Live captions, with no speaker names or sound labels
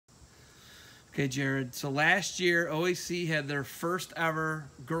Okay, Jared. So last year, OAC had their first ever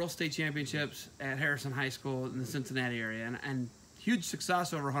girls state championships at Harrison High School in the Cincinnati area, and huge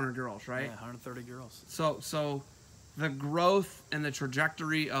success, over 100 girls, right? Yeah, 130 girls. So the growth and the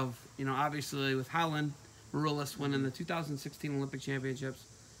trajectory of, obviously with Helen Maroulis winning the 2016 Olympic Championships,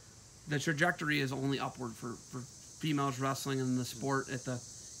 the trajectory is only upward for females wrestling in the sport at the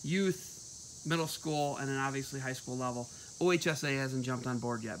youth, middle school, and then obviously high school level. OHSA hasn't jumped on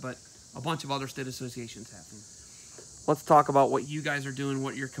board yet, but a bunch of other state associations have. Let's talk about what you guys are doing,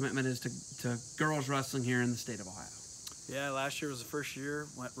 what your commitment is to girls wrestling here in the state of Ohio. Yeah, last year was the first year,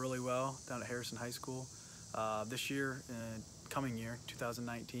 went really well down at Harrison High School. This year, coming year,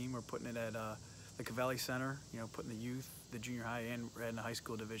 2019, we're putting it at the Cavelli Center, putting the youth, the junior high, and the high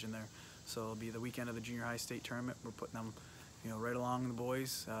school division there. So it'll be the weekend of the junior high state tournament. We're putting them, right along the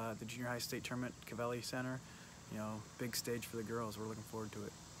boys, the junior high state tournament, Cavelli Center. Big stage for the girls. We're looking forward to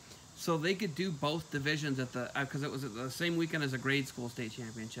it. So they could do both divisions at because it was at the same weekend as the grade school state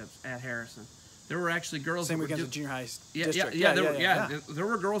championships at Harrison. There were actually girls. Same weekend as junior high district. There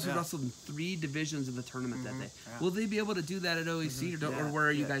were girls who wrestled in 3 divisions in the tournament that day. Yeah. Will they be able to do that at OAC, or where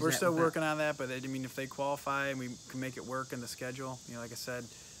are you guys? We're still working on that, but if they qualify and we can make it work in the schedule, like I said,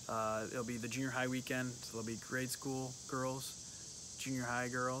 it'll be the junior high weekend, so there'll be grade school girls, junior high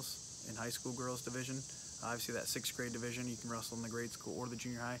girls, and high school girls division. Obviously, that 6th grade division, you can wrestle in the grade school or the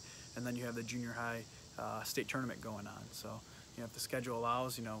junior high, and then you have the junior high state tournament going on. So, if the schedule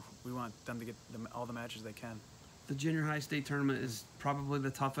allows, we want them to get all the matches they can. The junior high state tournament is probably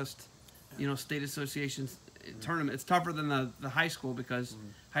the toughest, state association tournament. It's tougher than the high school because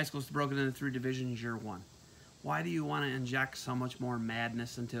high school's broken into 3 divisions year 1. Why do you want to inject so much more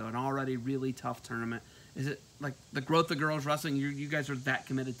madness into an already really tough tournament? Is it like the growth of girls wrestling? You guys are that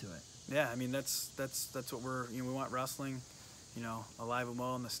committed to it? Yeah, I mean that's what we're we want wrestling, alive and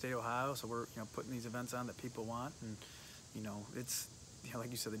well in the state of Ohio. So we're putting these events on that people want, and it's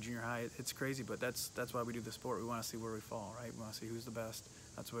like you said, the junior high, it's crazy, but that's why we do the sport. We want to see where we fall, right? We want to see who's the best.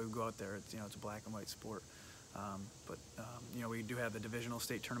 That's why we go out there. It's it's a black and white sport. But we do have the divisional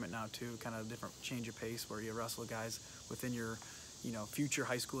state tournament now too, kind of a different change of pace where you wrestle guys within your future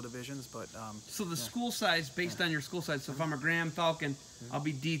high school divisions. But so the school size based on your school size. So if I'm a Graham Falcon, I'll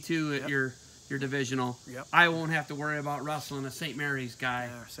be D2 at your divisional. Yep. I won't have to worry about wrestling a St. Mary's guy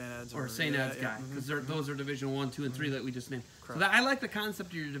or St. Ed's guy because those are divisional 1, 2, and 3 that we just named. Correct. So I like the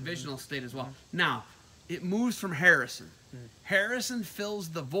concept of your divisional state as well. Now it moves from Harrison. Harrison fills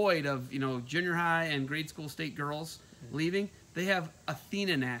the void of junior high and grade school state girls leaving. They have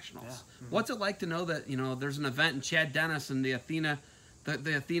Athena Nationals. What's it like to know that there's an event in Chad Dennis and the Athena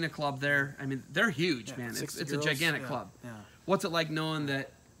club there? I mean, they're huge, man. It's a gigantic club. Yeah. What's it like knowing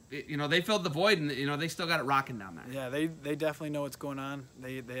that they filled the void and they still got it rocking down there? Yeah, they definitely know what's going on.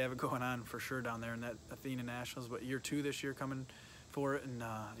 They have it going on for sure down there in that Athena Nationals. But year 2 this year coming for it, and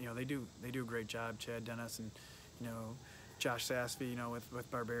they do a great job. Chad Dennis and Josh Sassby, with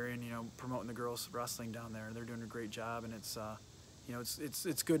Barbarian, promoting the girls wrestling down there. They're doing a great job, and it's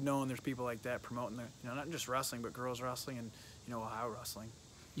it's good knowing there's people like that promoting the not just wrestling but girls wrestling and Ohio wrestling.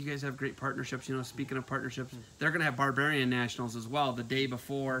 You guys have great partnerships. Speaking of partnerships, they're going to have Barbarian Nationals as well the day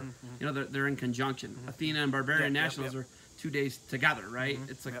before. They're in conjunction. Athena and Barbarian Nationals are 2 days together, right?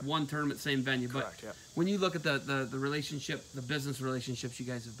 It's like one tournament, same venue. Correct, but when you look at the relationship, the business relationships you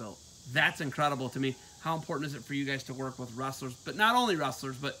guys have built, that's incredible to me. How important is it for you guys to work with wrestlers, but not only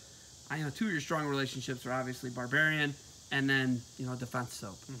wrestlers, but 2 of your strong relationships are obviously Barbarian and then Defense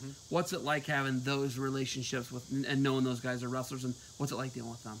Soap. What's it like having those relationships with and knowing those guys are wrestlers, and what's it like dealing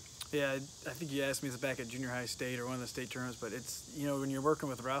with them? Yeah, I think you asked me this back at junior high state or one of the state tournaments, but it's when you're working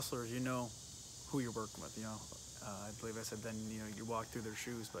with wrestlers, who you're working with. I believe I said then you walk through their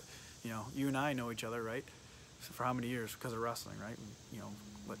shoes, but you and I know each other, right? For how many years? Because of wrestling, right?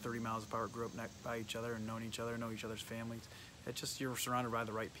 30 miles apart, grew up by each other and knowing each other, know each other's families. It's just you're surrounded by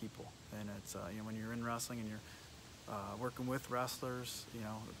the right people, and it's when you're in wrestling and you're working with wrestlers,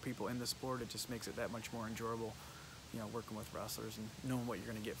 people in the sport, it just makes it that much more enjoyable, working with wrestlers and knowing what you're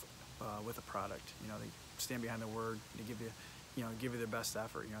going to get with a product. They stand behind their word, they give you their best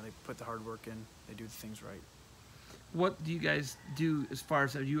effort. They put the hard work in, they do things right. What do you guys do as far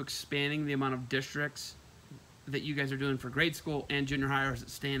as, are you expanding the amount of districts that you guys are doing for grade school and junior high, or is it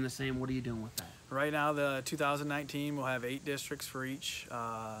staying the same? What are you doing with that? Right now, the 2019 will have 8 districts for each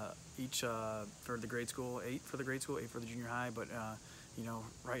for the grade school, 8 for the grade school, 8 for the junior high. But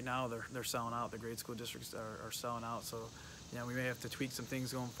right now they're selling out. The grade school districts are selling out. So we may have to tweak some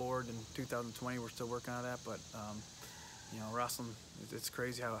things going forward in 2020. We're still working on that. But wrestling, it's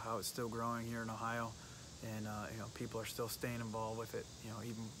crazy how it's still growing here in Ohio. and you know, people are still staying involved with it. You know,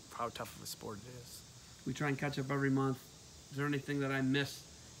 even how tough of a sport it is. We try and catch up every month. Is there anything that I missed?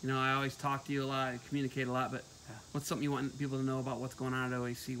 You know, I always talk to you a lot, I communicate a lot, but Yeah. what's something you want people to know about what's going on at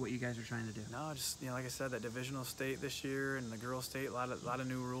OAC, what you guys are trying to do? No, just, you know, like I said, that divisional state this year and the girls state, a lot of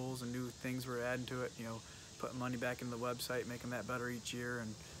new rules and new things we're adding to it. You know, putting money back into the website, making that better each year,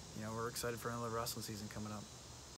 and you know, we're excited for another wrestling season coming up.